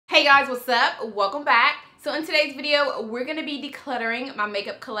Hey guys, what's up? Welcome back. So in today's video, we're going to be decluttering my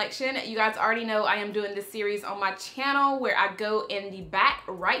makeup collection. You guys already know I am doing this series on my channel where I go in the back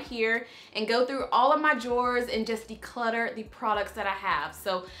right here and go through all of my drawers and just declutter the products that I have.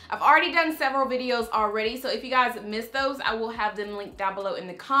 So I've already done several videos already. So if you guys missed those, I will have them linked down below in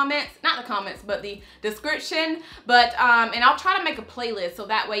the comments. Not the comments, but the description. But and I'll try to make a playlist so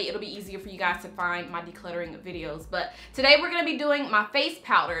that way it'll be easier for you guys to find my decluttering videos. But today we're going to be doing my face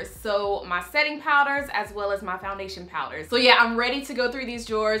powders. So my setting powders as well as my foundation powders. So yeah, I'm ready to go through these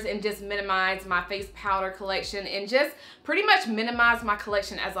drawers and just minimize my face powder collection and just pretty much minimize my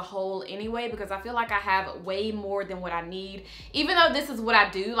collection as a whole anyway, because I feel like I have way more than what I need. Even though this is what I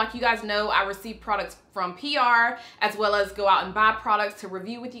do, like you guys know, I receive products from PR as well as go out and buy products to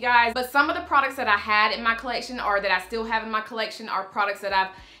review with you guys. But some of the products that I had in my collection or that I still have in my collection are products that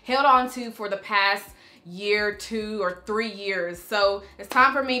I've held on to for the past year, 2 or 3 years. So it's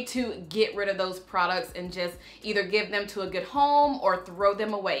time for me to get rid of those products and just either give them to a good home or throw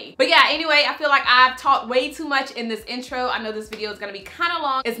them away. But yeah, anyway, I feel like I've talked way too much in this intro. I know this video is going to be kind of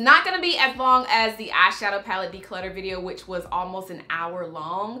long. It's not going to be as long as the eyeshadow palette declutter video, which was almost an hour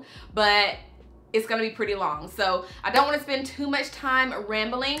long, but it's gonna be pretty long. So I don't want to spend too much time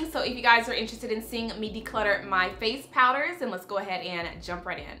rambling. So if you guys are interested in seeing me declutter my face powders, then let's go ahead and jump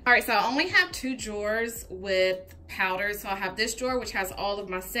right in. All right, so I only have 2 drawers with powders. So I have this drawer, which has all of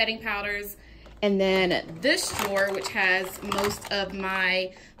my setting powders, and then this drawer, which has most of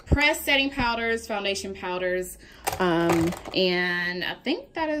my pressed setting powders, foundation powders, and I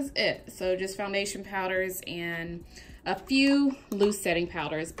think that is it. So just foundation powders and a few loose setting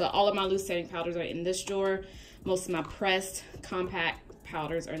powders, but all of my loose setting powders are in this drawer. Most of my pressed compact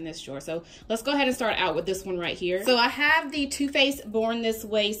powders are in this drawer. So let's go ahead and start out with this one right here. So I have the Too Faced Born This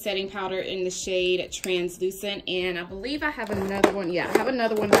Way setting powder in the shade Translucent, and I believe I have another one. Yeah, I have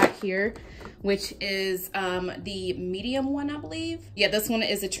another one back here, which is the medium one, I believe. Yeah, this one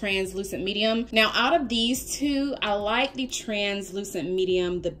is a translucent medium. Now, out of these two, I like the translucent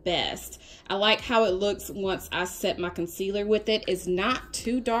medium the best. I like how it looks once I set my concealer with it. It's not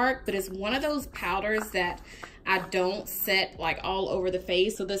too dark, but it's one of those powders that I don't set like all over the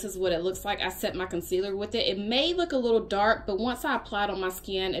face. So this is what it looks like. I set my concealer with it. It may look a little dark, but once I apply it on my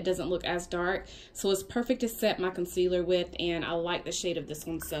skin, it doesn't look as dark. So it's perfect to set my concealer with, and I like the shade of this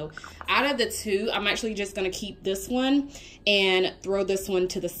one. So out of the two, I'm actually just gonna keep this one and throw this one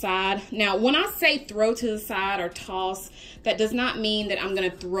to the side. Now, when I say throw to the side or toss, that does not mean that I'm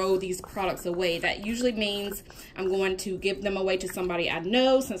gonna throw these products away. That usually means I'm going to give them away to somebody I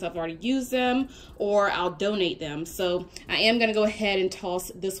know since I've already used them, or I'll donate them. So I am going to go ahead and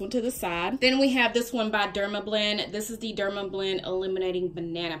toss this one to the side. Then we have this one by Dermablend. This is the Dermablend Illuminating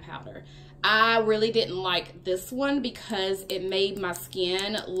Banana Powder. I really didn't like this one because it made my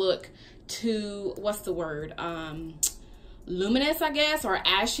skin look too, what's the word? Luminous, I guess, or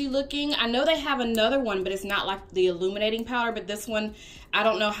ashy looking. I know they have another one, but it's not like the illuminating powder, but this one, I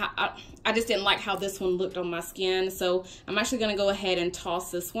don't know how, I just didn't like how this one looked on my skin. So I'm actually going to go ahead and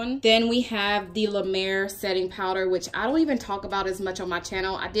toss this one. Then we have the La Mer setting powder, which I don't even talk about as much on my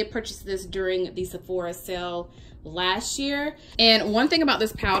channel. I did purchase this during the Sephora sale last year. And one thing about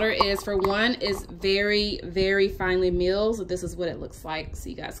this powder is, for one, is very, very finely milled. So this is what it looks like, so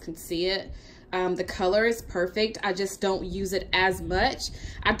you guys can see it. The color is perfect. I just don't use it as much.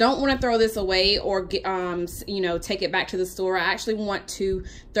 I don't want to throw this away or get, you know, take it back to the store. I actually want to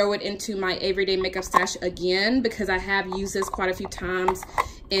throw it into my everyday makeup stash again, because I have used this quite a few times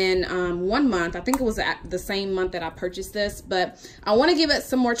in 1 month. I think it was the same month that I purchased this, but I want to give it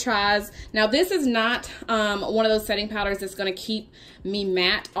some more tries. Now, this is not one of those setting powders that's going to keep me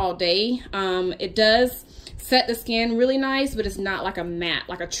matte all day. It does set the skin really nice, but it's not like a matte,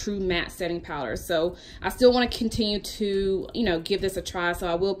 like a true matte setting powder. So I still want to continue to, you know, give this a try. So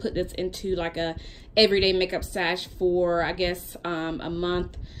I will put this into like a everyday makeup stash for, I guess, a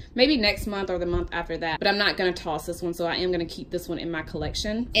month, maybe next month or the month after that. But I'm not going to toss this one, so I am going to keep this one in my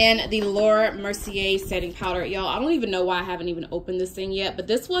collection. And the Laura Mercier setting powder, y'all, I don't even know why I haven't even opened this thing yet, but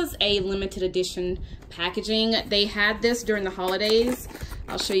this was a limited edition packaging. They had this during the holidays.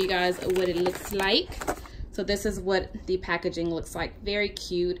 I'll show you guys what it looks like. So this is what the packaging looks like. Very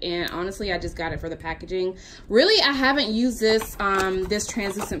cute, and honestly, I just got it for the packaging. Really, I haven't used this this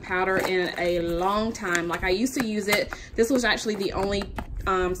translucent powder in a long time. Like, I used to use it. This was actually the only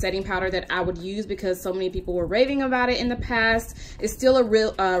setting powder that I would use because so many people were raving about it in the past. It's still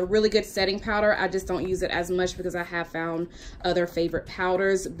a really good setting powder. I just don't use it as much because I have found other favorite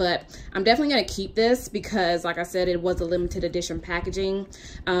powders, but I'm definitely going to keep this because, like I said, it was a limited edition packaging,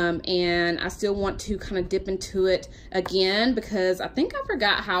 and I still want to kind of dip into it again because I think I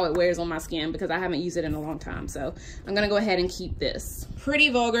forgot how it wears on my skin because I haven't used it in a long time. So I'm going to go ahead and keep this. Pretty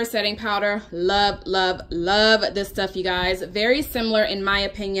Vulgar setting powder. Love, love, love this stuff, you guys. Very similar in my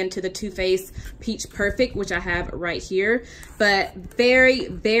opinion to the Too Faced Peach Perfect, which I have right here, but very,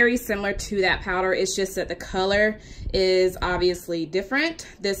 very similar to that powder. It's just that the color is obviously different.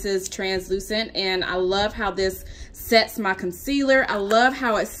 This is translucent, and I love how this sets my concealer. I love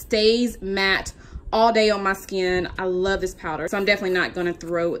how it stays matte all day on my skin. I love this powder, so I'm definitely not gonna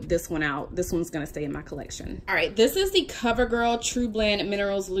throw this one out. This one's gonna stay in my collection. All right, this is the CoverGirl True Blend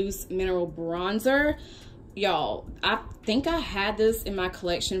Minerals Loose Mineral Bronzer. Y'all, I think I had this in my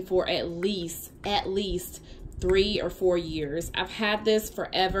collection for at least 3 or 4 years. I've had this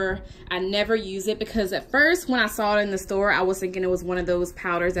forever. I never use it because at first when I saw it in the store, I was thinking it was one of those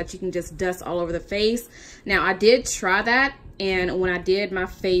powders that you can just dust all over the face. Now I did try that, and when I did, my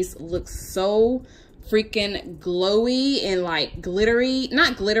face looked so freaking glowy and like glittery.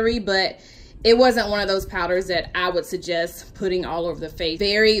 Not glittery, but it wasn't one of those powders that I would suggest putting all over the face.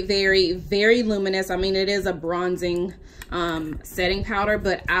 Very, very, very luminous. I mean, it is a bronzing setting powder,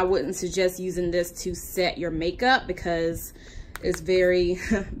 but I wouldn't suggest using this to set your makeup because it's very,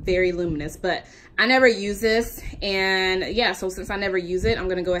 very luminous. But I never use this, and yeah, so since I never use it, I'm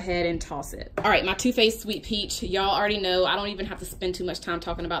gonna go ahead and toss it. All right, my Too Faced Sweet Peach. Y'all already know I don't even have to spend too much time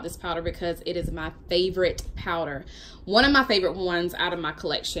talking about this powder because it is my favorite powder. One of my favorite ones out of my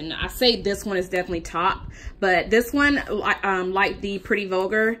collection. I say this one is definitely top, but this one, like the Pretty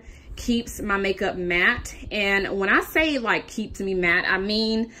Vulgar, keeps my makeup matte. And when I say like keeps me matte, I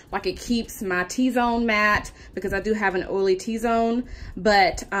mean like it keeps my T-zone matte because I do have an oily T-zone,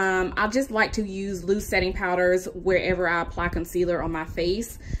 but I just like to use loose setting powders wherever I apply concealer on my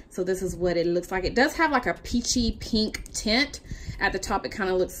face. So this is what it looks like. It does have like a peachy pink tint. At the top, it kind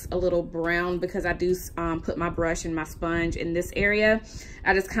of looks a little brown because I do put my brush and my sponge in this area.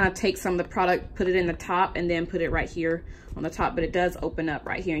 I just kind of take some of the product, put it in the top, and then put it right here on the top, but it does open up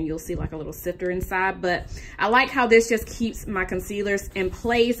right here and you'll see like a little sifter inside. But I like how this just keeps my concealers in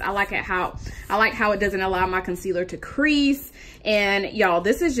place. I like how it doesn't allow my concealer to crease. And y'all,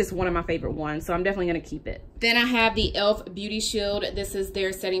 this is just one of my favorite ones, so I'm definitely gonna keep it. Then I have the e.l.f. Beauty Shield. This is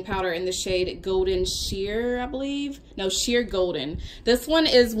their setting powder in the shade Golden Sheer, I believe. No, Sheer Golden. This one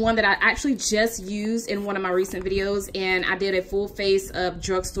is one that I actually just used in one of my recent videos, and I did a full face of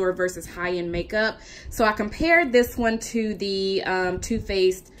drugstore versus high-end makeup. So I compared this one to the Too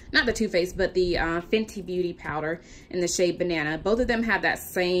Faced, not the Too Faced, but the Fenty Beauty powder in the shade Banana. Both of them have that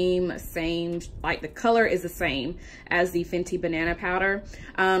same, like the color is the same as the Fenty Banana powder.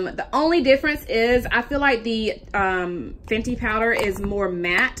 The only difference is I feel like the Fenty powder is more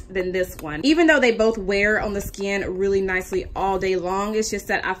matte than this one. Even though they both wear on the skin really nicely all day long, it's just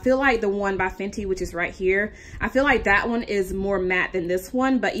that I feel like the one by Fenty, which is right here, I feel like that one is more matte than this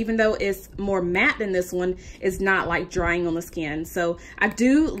one, but even though it's more matte than this one, it's not like drying on the skin. So I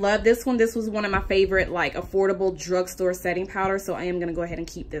do love this one. This was one of my favorite like affordable drugstore setting powder, so I am gonna go ahead and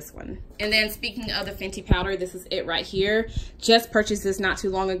keep this one. And then speaking of the Fenty powder, this is it right here. Just purchased this not too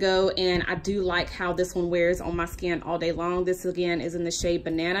long ago, and I do like how this one wears on my skin all day long. This again is in the shade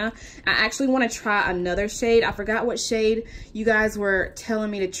Banana. I actually want to try another shade. I forgot what shade you guys were telling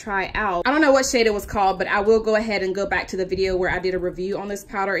me to try out. I don't know what shade it was called, but I will go ahead and go back to the video where I did a review on this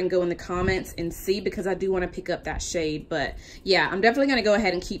powder and go in the comments and see, because I do want to pick up that shade. But yeah, I'm definitely going to go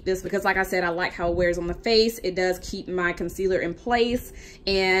ahead and keep this because like I said, I like how it wears on the face. It does keep my concealer in place,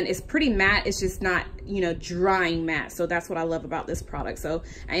 and it's pretty matte. It's just not, you know, drying matte. So that's what I love about this product. So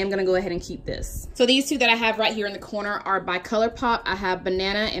I am going to go ahead and keep this. So these two that I have right here in the corner are by Colourpop. I have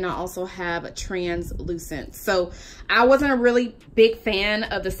Banana and I also have Translucent. So I wasn't a really big fan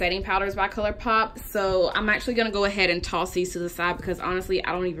of the setting powders by Colourpop, so I'm actually going to go ahead and toss these to the side because honestly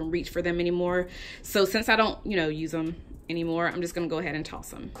I don't even reach for them anymore. So since I don't, you know, use them anymore, I'm just gonna go ahead and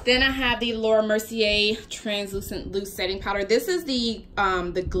toss them. Then I have the Laura Mercier Translucent Loose Setting Powder. This is the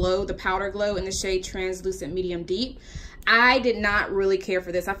glow, the powder glow in the shade Translucent Medium Deep. I did not really care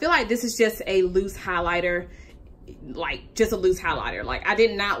for this. I feel like this is just a loose highlighter, like just a loose highlighter. Like I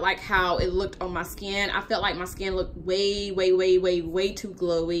did not like how it looked on my skin. I felt like my skin looked way too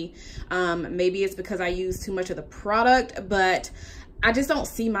glowy. Maybe it's because I used too much of the product, but I just don't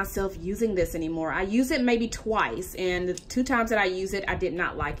see myself using this anymore. I use it maybe twice, and the 2 times that I use it, I did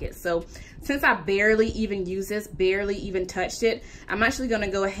not like it. So since I barely even use this, barely even touched it, I'm actually gonna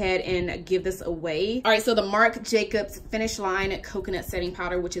go ahead and give this away. All right, so the Marc Jacobs Finish Line Coconut Setting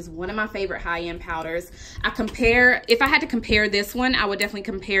Powder, which is one of my favorite high-end powders. If I had to compare this one, I would definitely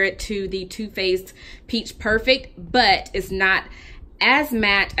compare it to the Too Faced Peach Perfect, but it's not as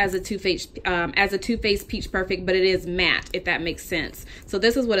matte as a Too Faced Peach Perfect, but it is matte, if that makes sense. So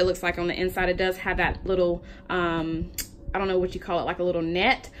this is what it looks like on the inside. It does have that little, I don't know what you call it, like a little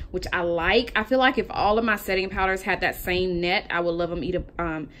net, which I like. I feel like if all of my setting powders had that same net, I would love them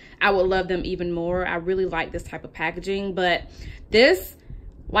even more. I really like this type of packaging, but this,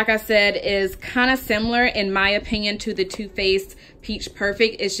 like I said, is kind of similar in my opinion to the Too Faced Peach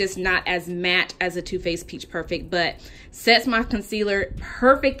Perfect. It's just not as matte as a Too Faced Peach Perfect, but sets my concealer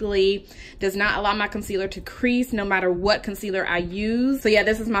perfectly, does not allow my concealer to crease no matter what concealer I use. So yeah,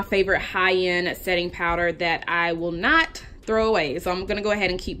 this is my favorite high-end setting powder that I will not throw away. So I'm gonna go ahead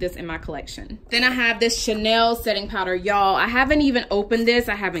and keep this in my collection. Then I have this Chanel setting powder. Y'all, I haven't even opened this.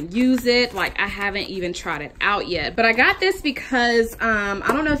 I haven't used it. Like, I haven't even tried it out yet. But I got this because, I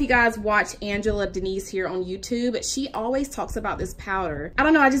don't know if you guys watch Angela Denise here on YouTube, but she always talks about this powder. I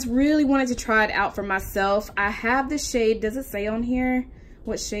don't know, I just really wanted to try it out for myself. I have the shade, does it say on here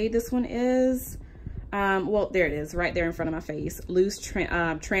what shade this one is? Well, there it is, right there in front of my face. Loose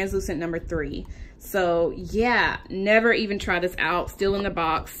Translucent number 3. So yeah, never even tried this out, still in the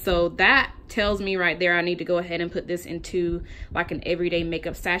box. So that tells me right there I need to go ahead and put this into like an everyday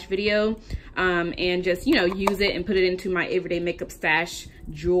makeup stash video, and just, you know, use it and put it into my everyday makeup stash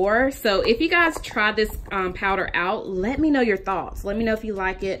drawer. So if you guys try this powder out, let me know your thoughts. Let me know if you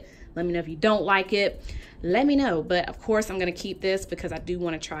like it. Let me know if you don't like it. Let me know. But of course I'm gonna keep this because I do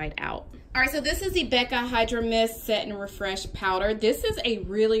want to try it out. All right, so this is the Becca Hydra Mist Set and Refresh powder. This is a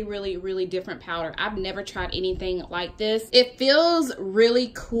really, really, really different powder. I've never tried anything like this. It feels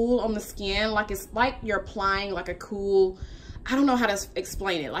really cool on the skin. Like, it's like you're applying like a cool, I don't know how to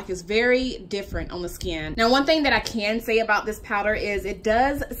explain it. Like, it's very different on the skin. Now, one thing that I can say about this powder is it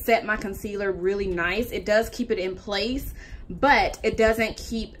does set my concealer really nice. It does keep it in place, but it doesn't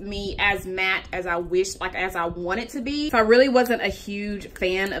keep me as matte as I wish, like as I want it to be. So I really wasn't a huge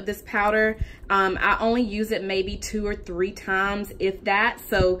fan of this powder. I only use it maybe 2 or 3 times, if that.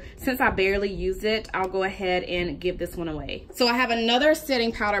 So since I barely use it, I'll go ahead and give this one away. So I have another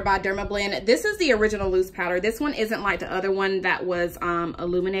setting powder by Dermablend. This is the original loose powder. This one isn't like the other one that was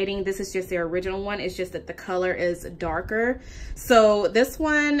illuminating. This is just the original one. It's just that the color is darker. So this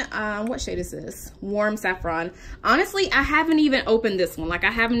one, what shade is this? Warm Saffron. Honestly, I haven't even opened this one. Like,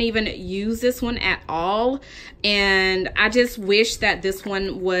 I haven't even used this one at all. And I just wish that this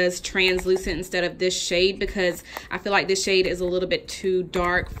one was translucent instead of this shade, because I feel like this shade is a little bit too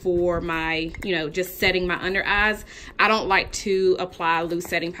dark for my, you know, just setting my under eyes. I don't like to apply loose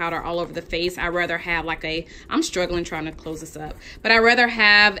setting powder all over the face. I rather have like a, I'm struggling trying to close this up, but I rather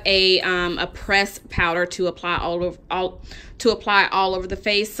have a pressed powder to apply all over the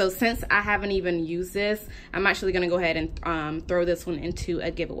face. So since I haven't even used this, I'm actually gonna go ahead and throw this one into a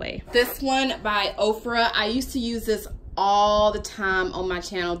giveaway. This one by Ofra, I used to use this all the time on my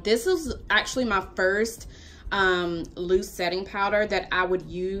channel. This is actually my first loose setting powder that I would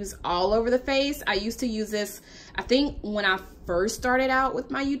use all over the face. I used to use this, I think, when I first started out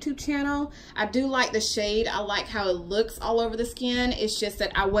with my YouTube channel. I do like the shade. I like how it looks all over the skin. It's just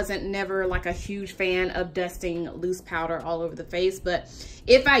that I wasn't never like a huge fan of dusting loose powder all over the face. But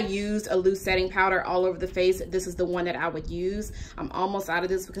if I used a loose setting powder all over the face, this is the one that I would use. I'm almost out of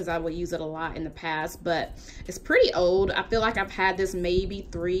this because I would use it a lot in the past, but it's pretty old. I feel like I've had this maybe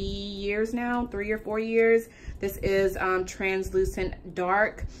 3 years now, 3 or 4 years. This is Translucent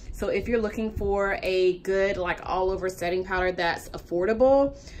Dark. So if you're looking for a good like all over setting powder that's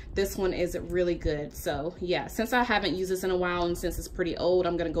affordable, this one is really good. So yeah, since I haven't used this in a while and since it's pretty old,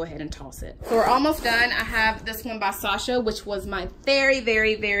 I'm gonna go ahead and toss it. So we're almost done. I have this one by Sasha, which was my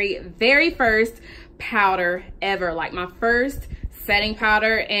very first powder ever, like my first setting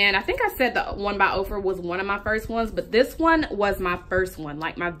powder. And I think I said the one by Ofra was one of my first ones, but this one was my first one,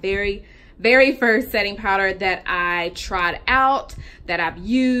 like my very first setting powder that I tried out, that I've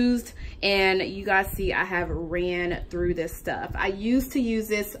used. And you guys see I have ran through this stuff. I used to use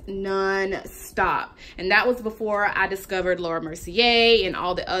this non-stop, and that was before I discovered Laura Mercier and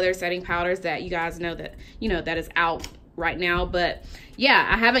all the other setting powders that you guys know that, you know, that is out right now. But yeah,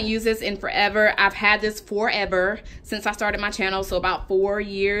 I haven't used this in forever. I've had this forever since I started my channel, so about 4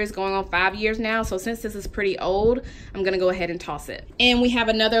 years, going on 5 years now. So since this is pretty old, I'm gonna go ahead and toss it. And we have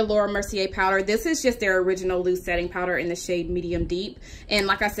another Laura Mercier powder. This is just their original loose setting powder in the shade medium deep. And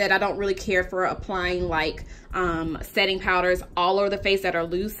like I said, I don't really care for applying like setting powders all over the face that are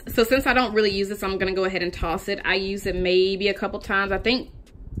loose. So since I don't really use this, I'm gonna go ahead and toss it. I use it maybe a couple times. I think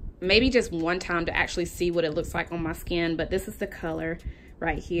maybe just one time to actually see what it looks like on my skin, but this is the color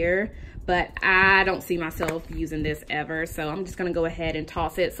right here. But I don't see myself using this ever, so I'm just gonna go ahead and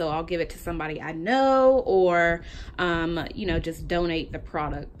toss it. So I'll give it to somebody I know, or you know, just donate the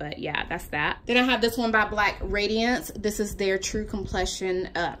product. But yeah, that's that. Then I have this one by Black Radiance. This is their True Complexion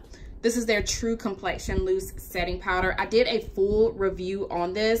loose setting powder. I did a full review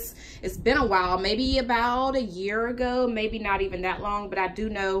on this. It's been a while, maybe about a year ago, maybe not even that long, but I do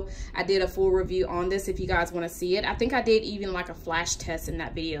know I did a full review on this if you guys want to see it. I think I did even like a flash test in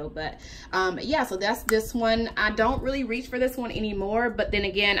that video. But yeah, so that's this one. I don't really reach for this one anymore, but then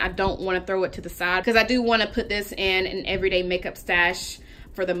again, I don't want to throw it to the side because I do want to put this in an everyday makeup stash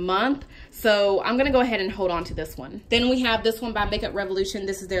for the month. So I'm gonna go ahead and hold on to this one. Then we have this one by Makeup Revolution.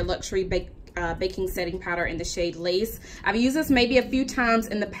 This is their luxury baking setting powder in the shade Lace. I've used this maybe a few times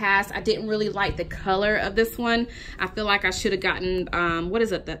in the past. I didn't really like the color of this one. I feel like I should have gotten what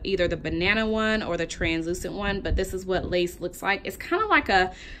is it, either the banana one or the translucent one, but this is what Lace looks like. It's kind of like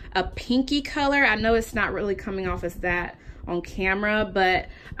a pinky color. I know it's not really coming off as that on camera, but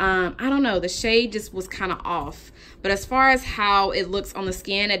I don't know, the shade just was kind of off. But as far as how it looks on the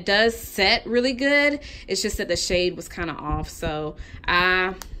skin, it does set really good. It's just that the shade was kind of off, so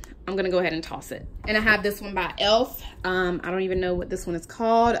I'm gonna go ahead and toss it. And I have this one by e.l.f. I don't even know what this one is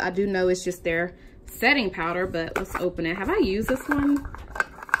called. I do know it's just their setting powder, but let's open it. Have I used this one?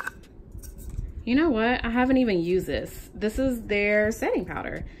 You know what, I haven't even used this. This is their setting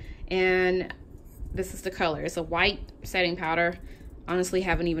powder, and this is the color. It's a white setting powder. Honestly,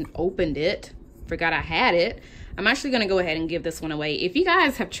 haven't even opened it. Forgot I had it. I'm actually gonna go ahead and give this one away. If you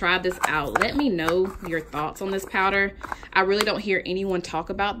guys have tried this out, let me know your thoughts on this powder. I really don't hear anyone talk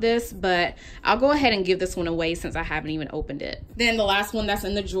about this, but I'll go ahead and give this one away since I haven't even opened it. Then the last one that's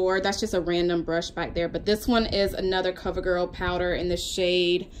in the drawer, that's just a random brush back there, but this one is another CoverGirl powder in the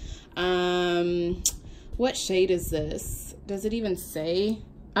shade, what shade is this? Does it even say?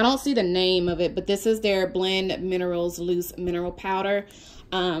 I don't see the name of it, but this is their Blend Minerals Loose Mineral Powder.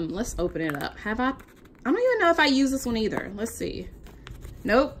 Let's open it up. I don't even know if I use this one either. Let's see.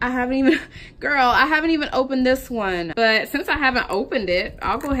 Nope, I haven't even, girl, I haven't even opened this one. But since I haven't opened it,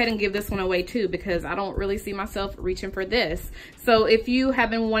 I'll go ahead and give this one away too, because I don't really see myself reaching for this. So if you have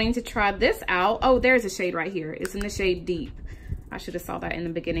been wanting to try this out, oh, there's a shade right here. It's in the shade Deep. I should have saw that in the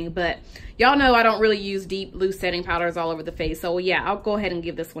beginning, but y'all know I don't really use deep loose setting powders all over the face. So yeah, I'll go ahead and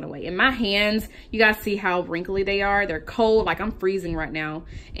give this one away. In my hands, you guys see how wrinkly they are. They're cold, like I'm freezing right now,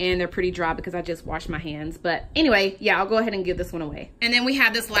 and they're pretty dry because I just washed my hands. But anyway, yeah, I'll go ahead and give this one away. And then we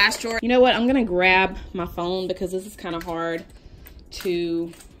have this last drawer. You know what? I'm gonna grab my phone because this is kind of hard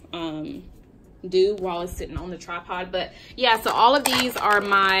to do while it's sitting on the tripod. But yeah, so all of these are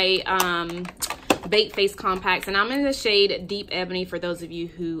my baked face compacts, and I'm in the shade Deep Ebony for those of you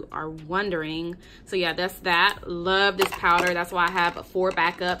who are wondering. So yeah, that's that. Love this powder. That's why I have 4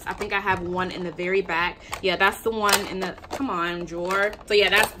 backups. I think I have one in the very back. Yeah, that's the one in the, come on, drawer. So yeah,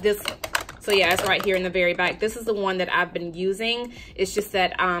 that's this. So yeah, it's right here in the very back. This is the one that I've been using. It's just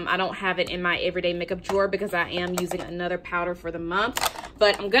that I don't have it in my everyday makeup drawer because I am using another powder for the month.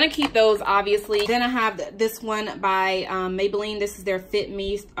 But I'm gonna keep those, obviously. Then I have this one by Maybelline. This is their Fit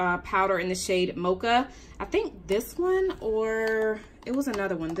Me powder in the shade Mocha. I think this one, or it was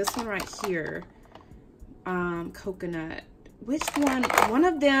another one. This one right here, Coconut. Which one? One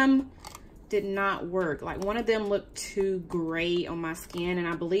of them did not work. Like one of them looked too gray on my skin, and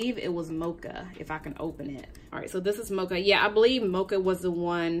I believe it was Mocha, if I can open it. All right, so this is Mocha. Yeah, I believe Mocha was the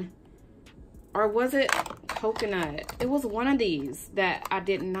one, or was it Coconut? It was one of these that I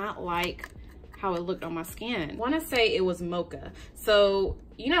did not like how it looked on my skin. I want to say it was Mocha. So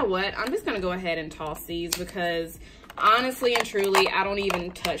you know what, I'm just gonna go ahead and toss these because honestly and truly, I don't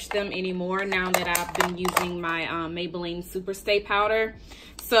even touch them anymore now that I've been using my Maybelline Superstay powder.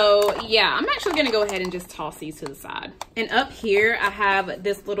 So yeah, I'm actually gonna go ahead and just toss these to the side. And up here, I have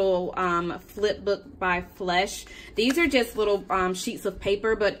this little flip book by Flesh. These are just little sheets of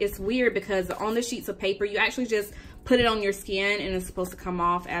paper, but it's weird because on the sheets of paper, you actually just put it on your skin and it's supposed to come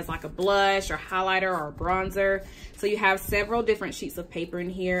off as like a blush or highlighter or a bronzer. So you have several different sheets of paper in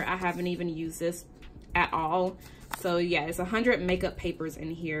here. I haven't even used this at all. So yeah, it's 100 makeup papers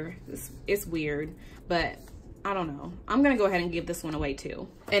in here. It's weird, but I don't know. I'm going to go ahead and give this one away too.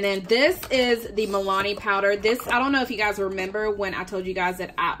 And then this is the Milani powder. This, I don't know if you guys remember when I told you guys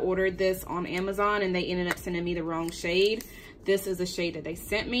that I ordered this on Amazon and they ended up sending me the wrong shade. This is the shade that they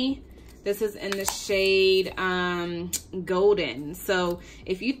sent me. This is in the shade Golden. So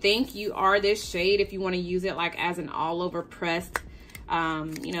if you think you are this shade, if you want to use it like as an all over pressed,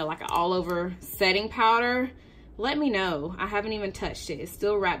 you know, like an all over setting powder, let me know. I haven't even touched it. It's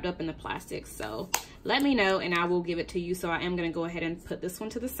still wrapped up in the plastic. So let me know and I will give it to you. So I am going to go ahead and put this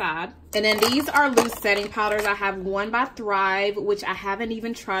one to the side. And then these are loose setting powders. I have one by Thrive, which I haven't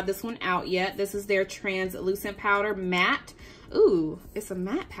even tried this one out yet. This is their translucent powder matte. Ooh, it's a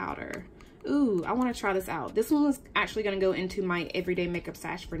matte powder. Ooh, I want to try this out. This one was actually going to go into my everyday makeup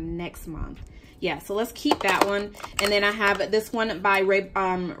stash for next month. Yeah, so let's keep that one. And then I have this one by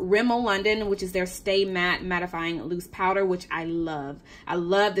Rimmel London, which is their Stay Matte Mattifying Loose Powder, which I love. I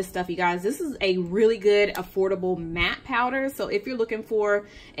love this stuff, you guys. This is a really good, affordable matte powder. So if you're looking for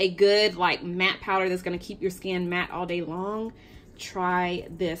a good, like, matte powder that's going to keep your skin matte all day long, try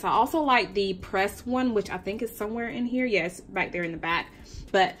this. I also like the pressed one, which I think is somewhere in here. Yes, back there in the back.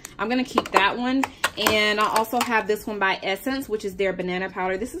 But I'm going to keep that one. And I also have this one by Essence, which is their banana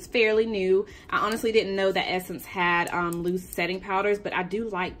powder. This is fairly new. I honestly didn't know that Essence had loose setting powders, but I do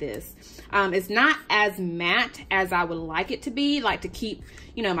like this. It's not as matte as I would like it to be, like to keep,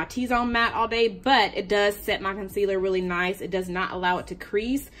 you know, my T-zone matte all day, but it does set my concealer really nice. It does not allow it to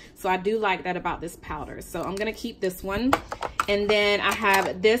crease. So I do like that about this powder. So I'm going to keep this one. And then I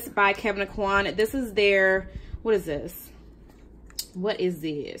have this by Kevyn Aucoin. This is their, what is this? What is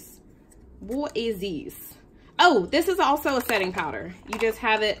this? What is this? Oh, this is also a setting powder. You just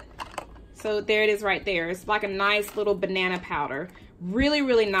have it. So there it is right there. It's like a nice little banana powder. Really,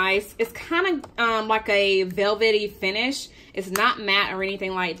 really nice. It's kind of like a velvety finish. It's not matte or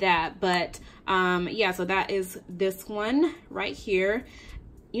anything like that. But yeah, so that is this one right here.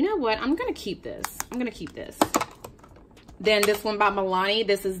 You know what? I'm going to keep this. I'm going to keep this. Then this one by Milani.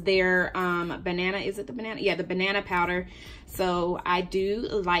 This is their banana. Is it the banana? Yeah, the banana powder. So I do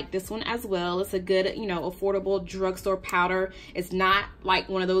like this one as well. It's a good, you know, affordable drugstore powder. It's not like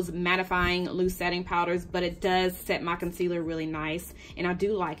one of those mattifying loose setting powders, but it does set my concealer really nice. And I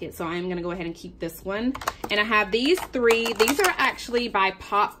do like it. So I'm going to go ahead and keep this one. And I have these three. These are actually by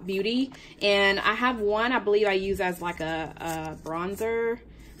Pop Beauty. And I have one I believe I use as like a bronzer.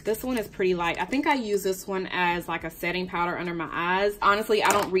 This one is pretty light. I think I use this one as like a setting powder under my eyes. Honestly, I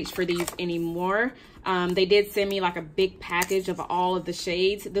don't reach for these anymore. They did send me like a big package of all of the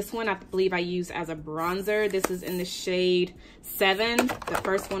shades. This one I believe I use as a bronzer. This is in the shade 7. The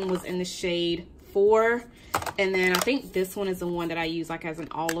first one was in the shade 4. And then I think this one is the one that I use like as an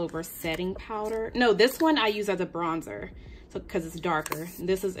all over setting powder. No, this one I use as a bronzer. So, because it's darker.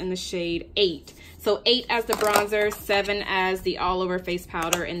 This is in the shade 8. So 8 as the bronzer, 7 as the all over face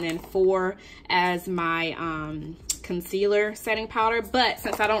powder, and then 4 as my concealer setting powder. But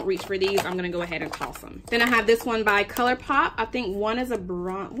since I don't reach for these, I'm going to go ahead and toss them. Then I have this one by Colourpop. I think one is a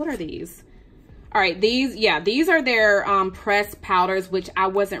bronze. What are these? All right, these, yeah, these are their pressed powders, which I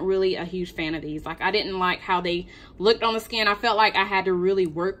wasn't really a huge fan of these. Like, I didn't like how they looked on the skin. I felt like I had to really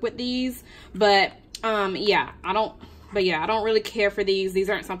work with these. But yeah, I don't really care for these. These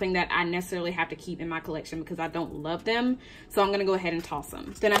aren't something that I necessarily have to keep in my collection because I don't love them. So I'm going to go ahead and toss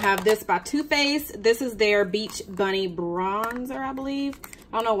them. Then I have this by Too Faced. This is their Beach Bunny Bronzer, I believe.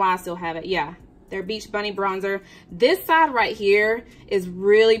 I don't know why I still have it. Yeah, their Beach Bunny Bronzer. This side right here is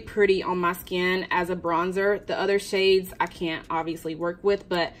really pretty on my skin as a bronzer. The other shades I can't obviously work with,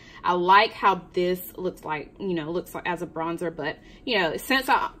 but I like how this looks like, you know, looks like as a bronzer. But, you know, since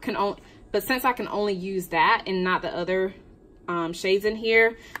I can only use that and not the other shades in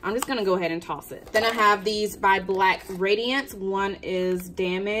here, I'm just gonna go ahead and toss it. Then I have these by Black Radiance. One is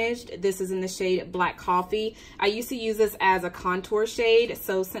Damaged. This is in the shade Black Coffee. I used to use this as a contour shade,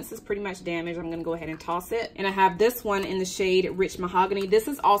 so since it's pretty much damaged, I'm gonna go ahead and toss it. And I have this one in the shade Rich Mahogany. This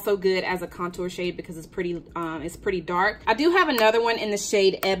is also good as a contour shade because it's pretty dark. I do have another one in the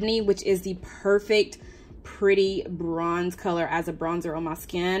shade Ebony, which is the perfect pretty bronze color as a bronzer on my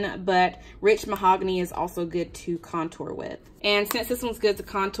skin, but Rich Mahogany is also good to contour with. And since this one's good to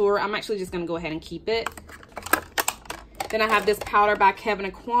contour, I'm actually just gonna go ahead and keep it. Then I have this powder by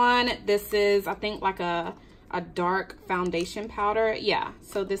Kevyn Aucoin. This is, I think, like a dark foundation powder. Yeah,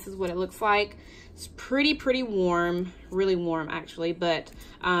 so this is what it looks like. It's pretty warm, really warm actually, but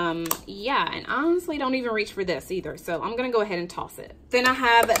yeah, and I honestly don't even reach for this either, so I'm gonna go ahead and toss it. Then I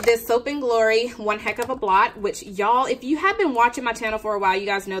have this Soap and Glory One Heck of a Blot, which y'all, if you have been watching my channel for a while, you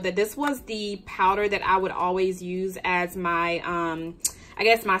guys know that this was the powder that I would always use as my I I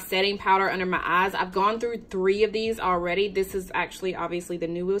guess, my setting powder under my eyes. I've gone through 3 of these already. This is actually obviously the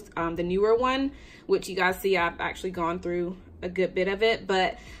newer one, which you guys see I've actually gone through a good bit of it,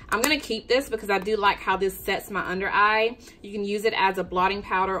 but I'm gonna keep this because I do like how this sets my under eye. You can use it as a blotting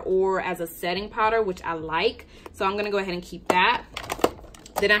powder or as a setting powder, which I like. So I'm gonna go ahead and keep that.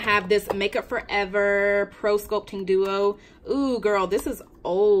 Then I have this Makeup Forever Pro Sculpting Duo. Ooh, girl, this is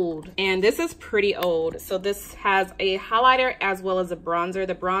old. And this is pretty old. So this has a highlighter as well as a bronzer.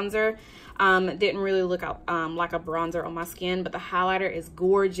 The bronzer didn't really look like a bronzer on my skin, but the highlighter is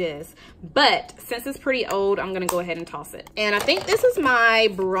gorgeous. But since it's pretty old, I'm gonna go ahead and toss it. And I think this is my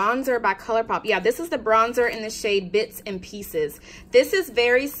bronzer by Colourpop. Yeah, this is the bronzer in the shade Bits and Pieces. This is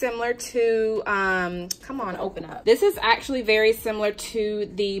very similar to, come on, open up. This is actually very similar to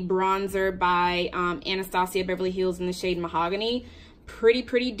the bronzer by Anastasia Beverly Hills in the shade Mahogany.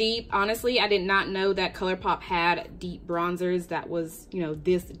 Pretty deep. Honestly, I did not know that Colourpop had deep bronzers that was, you know,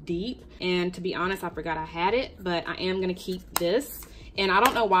 this deep. And to be honest, I forgot I had it, but I am gonna keep this. And I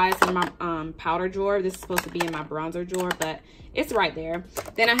don't know why it's in my powder drawer. This is supposed to be in my bronzer drawer, but it's right there.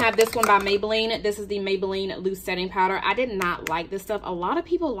 Then I have this one by Maybelline. This is the Maybelline Loose Setting Powder. I did not like this stuff. A lot of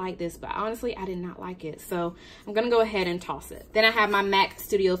people like this, but honestly, I did not like it. So I'm gonna go ahead and toss it. Then I have my MAC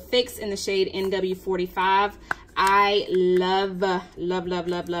Studio Fix in the shade NW45. I love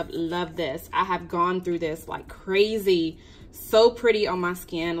this. I have gone through this like crazy. So pretty on my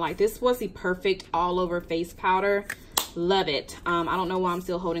skin. Like, this was the perfect all over face powder. Love it. I don't know why I'm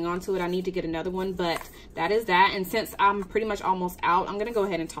still holding on to it. I need to get another one, but that is that. And since I'm pretty much almost out, I'm gonna go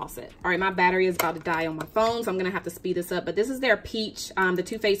ahead and toss it. All right, my battery is about to die on my phone, so I'm gonna have to speed this up. But this is their peach, the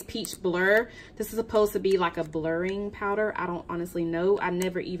Too Faced Peach Blur. This is supposed to be like a blurring powder. I don't honestly know. I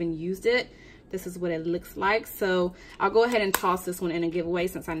never even used it. This is what it looks like. So I'll go ahead and toss this one in a giveaway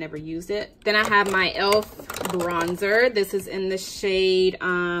since I never used it. Then I have my e.l.f. bronzer. This is in the shade,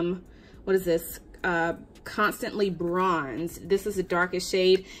 what is this? Constantly Bronze. This is the darkest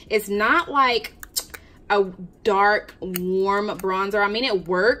shade. It's not like a dark, warm bronzer. I mean, it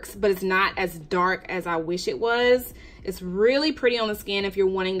works, but it's not as dark as I wish it was. It's really pretty on the skin if you're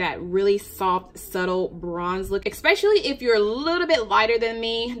wanting that really soft, subtle bronze look, especially if you're a little bit lighter than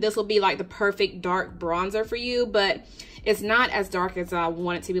me. This will be like the perfect dark bronzer for you, but it's not as dark as I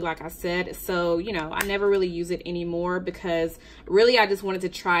want it to be, like I said. So, you know, I never really use it anymore because really I just wanted to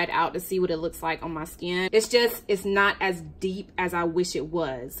try it out to see what it looks like on my skin. It's just, it's not as deep as I wish it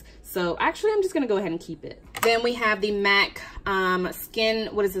was. So actually, I'm just gonna go ahead and keep it. Then we have the MAC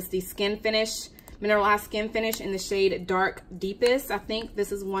Skin, what is this? The Skin Finish, Mineralized Skin Finish in the shade Dark Deepest. I think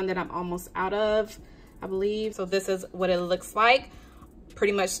this is one that I'm almost out of, I believe. So this is what it looks like.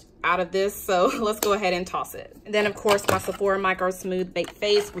 Pretty much out of this, so let's go ahead and toss it. And then of course my Sephora Micro Smooth Baked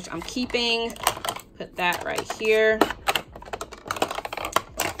Face, which I'm keeping. Put that right here.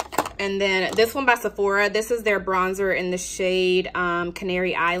 And then this one by Sephora, this is their bronzer in the shade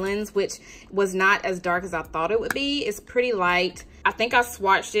Canary Islands, which was not as dark as I thought it would be. It's pretty light. I think I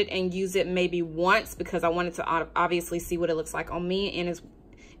swatched it and used it maybe once because I wanted to obviously see what it looks like on me, and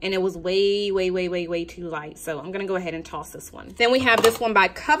it was way too light. So I'm gonna go ahead and toss this one. Then we have this one by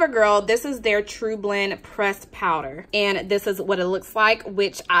CoverGirl. This is their True Blend Pressed Powder. And this is what it looks like,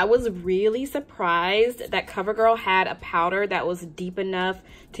 which I was really surprised that CoverGirl had a powder that was deep enough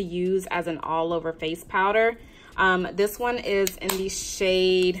to use as an all over face powder. This one is in the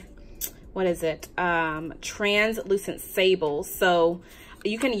shade, what is it? Translucent Sable. So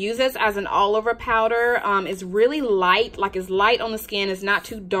you can use this as an all-over powder. It's really light, like it's light on the skin. It's not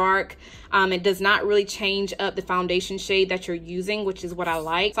too dark. It does not really change up the foundation shade that you're using, which is what I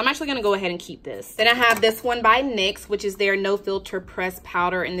like. So I'm actually gonna go ahead and keep this. Then I have this one by NYX, which is their No Filter Pressed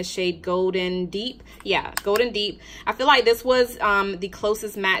Powder in the shade Golden Deep. Yeah, Golden Deep. I feel like this was the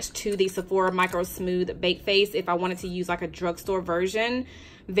closest match to the Sephora Micro Smooth Baked Face if I wanted to use like a drugstore version.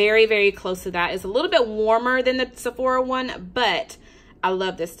 Very close to that. It's a little bit warmer than the Sephora one, but I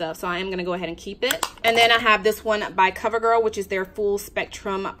love this stuff, so I am gonna go ahead and keep it. And then I have this one by CoverGirl, which is their Full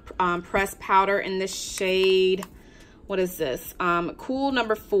Spectrum Pressed Powder in this shade, what is this? Cool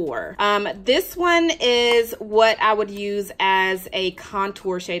number 4. This one is what I would use as a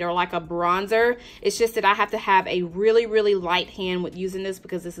contour shade or like a bronzer. It's just that I have to have a really light hand with using this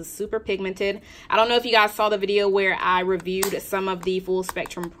because this is super pigmented. I don't know if you guys saw the video where I reviewed some of the Full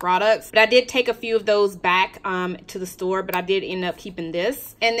Spectrum products, but I did take a few of those back to the store, but I did end up keeping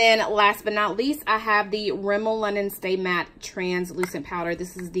this. And then last but not least, I have the Rimmel London Stay Matte Translucent Powder.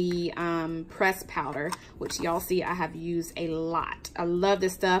 This is the pressed powder, which y'all see I have use a lot. I love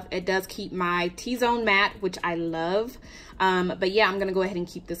this stuff. It does keep my T-zone matte, which I love. But yeah, I'm gonna go ahead and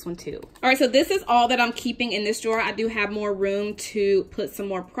keep this one too. All right, so this is all that I'm keeping in this drawer. I do have more room to put some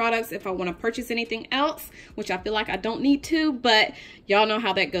more products if I want to purchase anything else, which I feel like I don't need to, but y'all know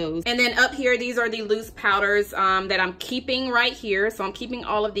how that goes. And then up here, these are the loose powders that I'm keeping right here. So I'm keeping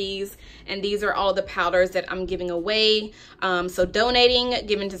all of these, and these are all the powders that I'm giving away. So donating,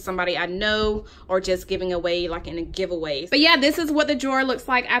 giving to somebody I know, or just giving away like in a giveaway. But yeah, this is what the drawer looks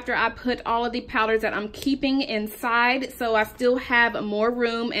like after I put all of the powders that I'm keeping inside. So I still have more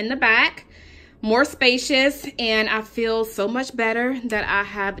room in the back, more spacious, and I feel so much better that I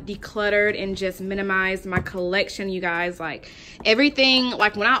have decluttered and just minimized my collection, you guys. Like everything,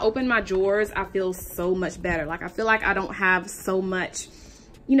 like when I open my drawers, I feel so much better. Like I feel like I don't have so much,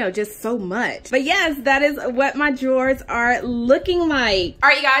 you know, just so much. But yes, that is what my drawers are looking like. All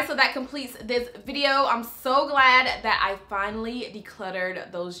right, you guys, so that completes this video. I'm so glad that I finally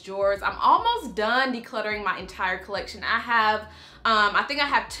decluttered those drawers. I'm almost done decluttering my entire collection. I think I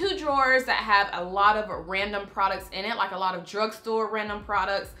have 2 drawers that have a lot of random products in it, like a lot of drugstore random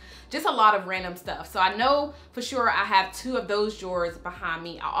products, just a lot of random stuff. So I know for sure I have 2 of those drawers behind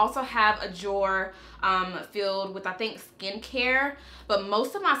me. I also have a drawer filled with, I think, skincare, but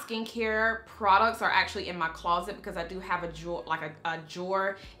most of my skincare products are actually in my closet because I do have a drawer, like a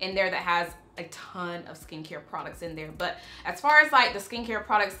drawer in there that has a ton of skincare products in there. But as far as like the skincare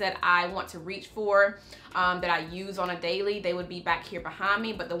products that I want to reach for, that I use on a daily, they would be back here behind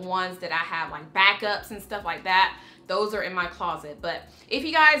me. But the ones that I have like backups and stuff like that, those are in my closet. But if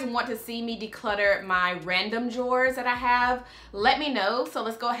you guys want to see me declutter my random drawers that I have, let me know. So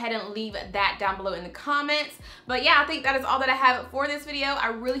let's go ahead and leave that down below in the comments. But yeah, I think that is all that I have for this video. I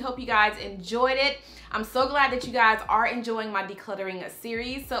really hope you guys enjoyed it. I'm so glad that you guys are enjoying my decluttering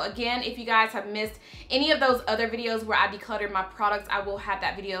series. So again, if you guys have missed any of those other videos where I decluttered my products, I will have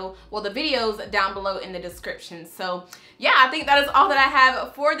that video, well, the videos down below in the description. So yeah, I think that is all that I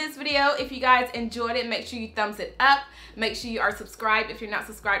have for this video. If you guys enjoyed it, make sure you thumbs it up. Make sure you are subscribed if you're not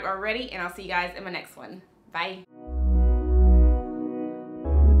subscribed already, and I'll see you guys in my next one. Bye.